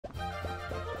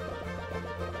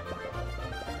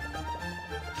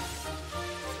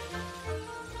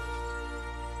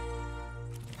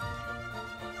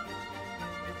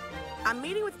I'm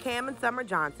meeting with Cam and Summer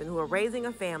Johnson, who are raising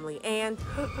a family, and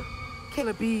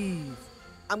killer bees.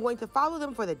 I'm going to follow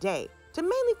them for the day to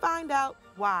mainly find out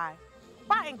why.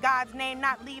 Why in God's name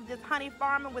not leave this honey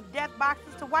farming with death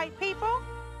boxes to white people? All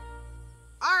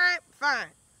right, fine.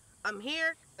 I'm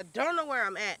here. I don't know where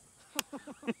I'm at.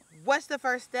 What's the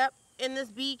first step in this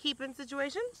beekeeping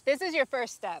situation? This is your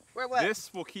first step. Where what?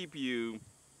 This will keep you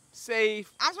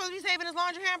safe. I'm supposed to be saving this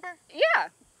laundry hamper? Yeah.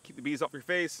 Keep the bees off your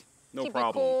face. No Keep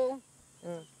problem. it cool.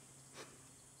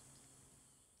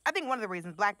 I think one of the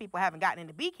reasons black people haven't gotten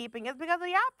into beekeeping is because of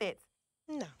the outfits.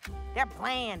 No, they're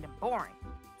bland and boring.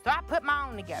 So I put my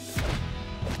own together.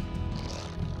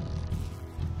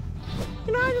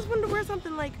 You know, I just wanted to wear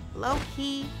something like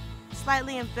low-key,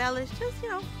 slightly embellished, just, you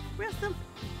know, real simple.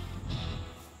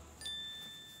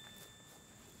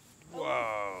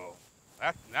 Whoa,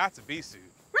 that's a bee suit.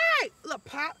 Right, a little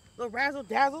pop, a little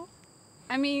razzle-dazzle.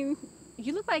 I mean,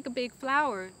 you look like a big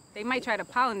flower. They might try to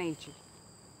pollinate you.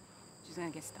 She's gonna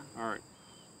get stung. All right.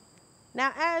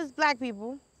 Now, as black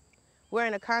people, we're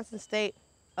in a constant state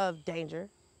of danger,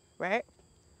 right?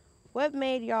 What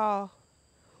made y'all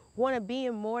want to be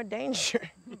in more danger?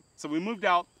 So we moved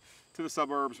out to the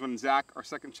suburbs when Zach, our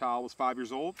second child, was 5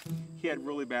 years old. He had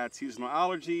really bad seasonal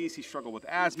allergies. He struggled with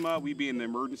asthma. We'd be in the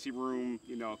emergency room,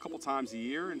 you know, a couple times a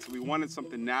year. And so we wanted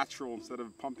something natural instead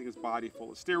of pumping his body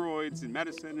full of steroids and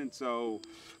medicine. And so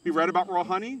we read about raw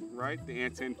honey, right? The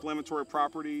anti-inflammatory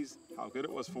properties, how good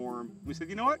it was for him. We said,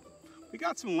 you know what? We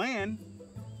got some land.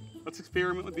 Let's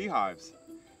experiment with beehives.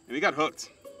 And we got hooked.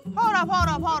 Hold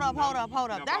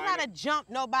up. That's not a jump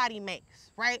nobody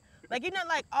makes, right? Like, you're not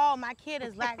like, oh, my kid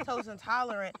is lactose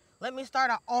intolerant. Let me start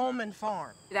an almond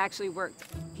farm. It actually worked.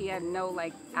 He had no,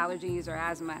 like, allergies or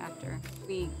asthma after.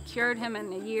 We cured him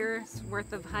in a year's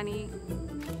worth of honey.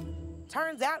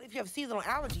 Turns out, if you have seasonal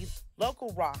allergies,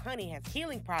 local raw honey has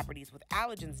healing properties with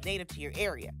allergens native to your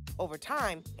area. Over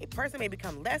time, a person may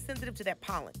become less sensitive to that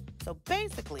pollen. So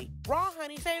basically, raw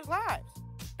honey saves lives.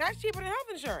 That's cheaper than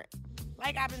health insurance.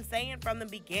 Like I've been saying from the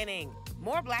beginning,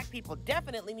 more black people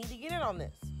definitely need to get in on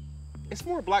this. It's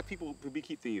more black people who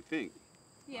beekeep than you think.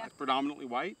 Yeah. Predominantly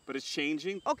white, but it's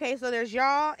changing. Okay, so there's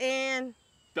y'all and...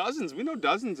 Dozens. We know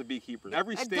dozens of beekeepers.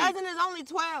 Every state. A dozen is only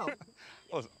 12.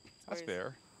 Oh, that's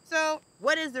fair. So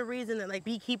what is the reason that, like,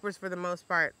 beekeepers for the most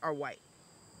part are white?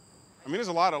 I mean, there's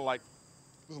a lot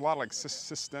of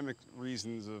systemic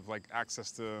reasons of like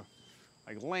access to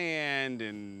like land,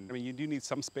 and I mean, you do need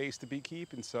some space to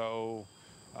beekeep, and so,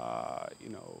 you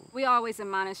know. We always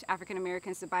admonish African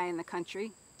Americans to buy in the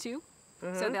country too.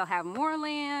 So they'll have more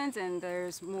land and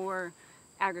there's more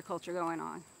agriculture going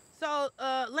on. So,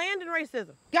 land and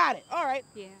racism. Got it. All right.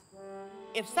 Yeah.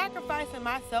 If sacrificing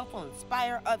myself will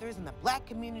inspire others in the black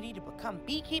community to become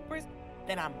beekeepers,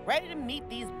 then I'm ready to meet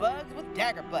these bugs with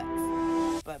dagger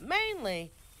butts. But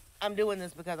mainly, I'm doing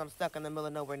this because I'm stuck in the middle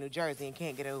of nowhere, New Jersey, and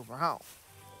can't get over home.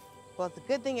 Well, it's a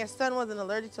good thing your son wasn't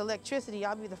allergic to electricity.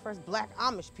 I'll be the first black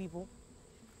Amish people.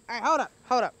 All right,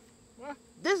 hold up. What?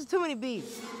 This is too many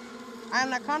bees. I am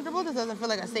not comfortable. This doesn't feel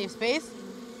like a safe space.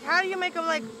 How do you make them,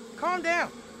 like, calm down?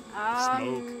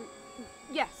 Smoke.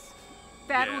 Yes,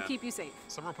 that will keep you safe.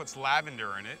 Summer puts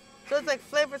lavender in it. So it's like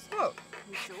flavored smoke.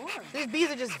 Sure. These bees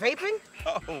are just vaping?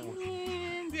 Oh.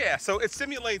 Yeah, so it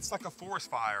simulates like a forest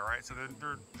fire, right? So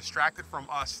they're distracted from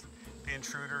us. The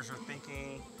intruders are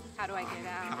thinking, How do I get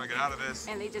out? how do I get out of this?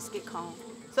 And they just get calm.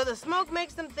 So the smoke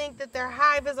makes them think that their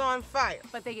hive is on fire.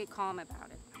 But they get calm about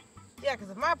it. Yeah,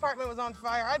 because if my apartment was on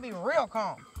fire, I'd be real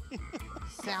calm.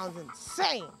 Sounds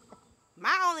insane.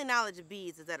 My only knowledge of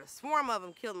bees is that a swarm of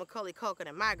them killed Macaulay Culkin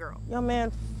and my girl. Yo,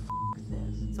 man,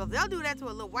 this. So if they'll do that to a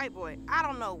little white boy, I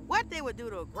don't know what they would do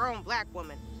to a grown black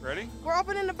woman. Ready? We're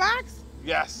open in the box?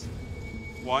 Yes.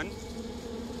 1,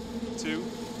 2,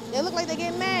 They look like they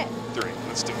get mad. 3.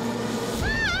 Let's do it.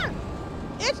 Ah!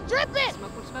 It's dripping!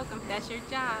 Smoke them. That's your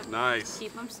job. Nice.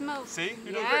 Keep them smoked. See?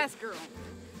 You're doing Yes, great. girl.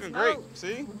 Doing Smoke. great.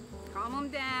 See? Calm them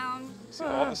down. See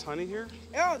all this honey here?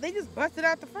 Oh, they just busted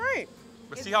out the frame.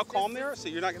 But see how calm they are? So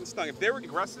you're not getting stung. If they were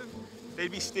aggressive, they'd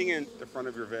be stinging the front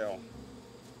of your veil.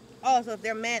 Oh, so if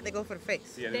they're mad, they go for the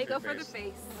face. Yeah, They go for the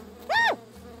face. Woo!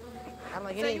 I don't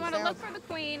like So any you want to sounds. look for the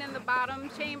queen in the bottom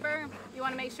chamber. You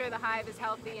want to make sure the hive is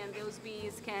healthy and those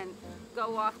bees can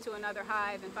go off to another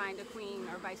hive and find a queen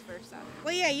or vice versa.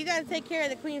 Well, yeah, you got to take care of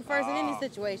the queen first in any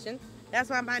situation. That's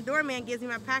why my doorman gives me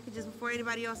my packages before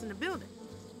anybody else in the building.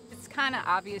 It's kind of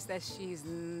obvious that she's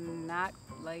not,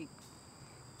 like,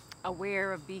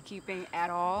 aware of beekeeping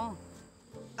at all.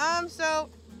 So,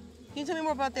 can you tell me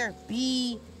more about their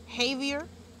behavior?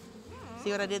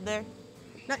 See what I did there?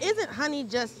 Now, isn't honey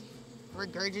just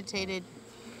regurgitated?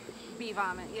 Bee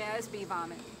vomit. Yeah, it's bee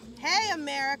vomit. Hey,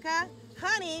 America,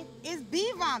 honey is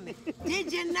bee vomit.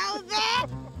 Did you know that?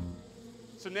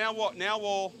 So now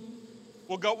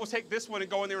we'll take this one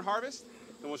and go in there and harvest,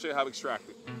 and we'll show you how to extract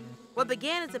it. What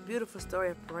began as a beautiful story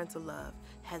of parental love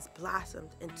has blossomed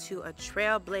into a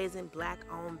trailblazing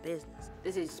Black-owned business.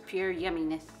 This is pure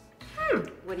yumminess.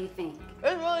 What do you think?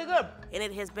 It's really good. And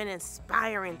it has been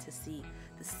inspiring to see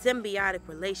the symbiotic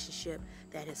relationship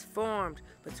that has formed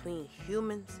between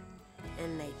humans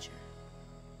and nature.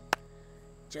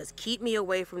 Just keep me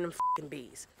away from them f***ing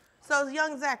bees. So,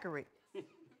 young Zachary,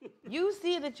 you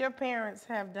see that your parents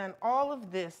have done all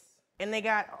of this, and they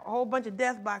got a whole bunch of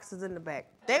death boxes in the back.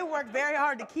 They worked very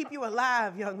hard to keep you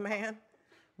alive, young man.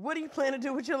 What do you plan to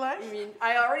do with your life? I mean,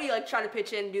 I already try to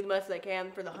pitch in and do the most I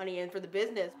can for the honey and for the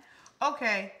business.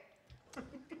 Okay.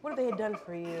 What have they done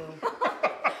for you?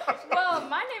 Well,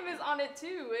 my name is on it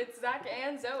too. It's Zach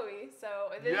and Zoe, so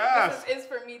this is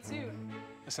for me too.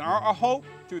 Listen, our hope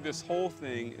through this whole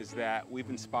thing is that we've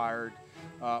inspired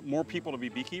more people to be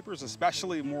beekeepers,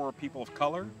 especially more people of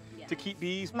color, to keep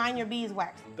bees. Mind your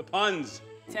beeswax. The puns.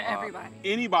 To everybody.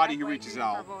 Anybody who Black, white, reaches green,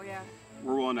 out, purple, yeah.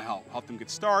 we're willing to help. Help them get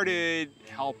started,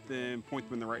 help them point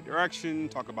them in the right direction,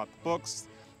 talk about the books,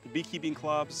 the beekeeping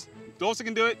clubs. Those that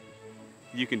can do it,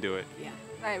 you can do it. Yeah.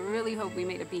 I really hope we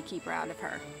made a beekeeper out of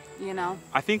her, you know?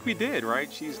 I think we did, right?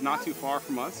 She's not too far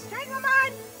from us. Change my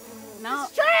mind. No.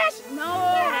 It's trash.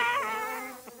 No.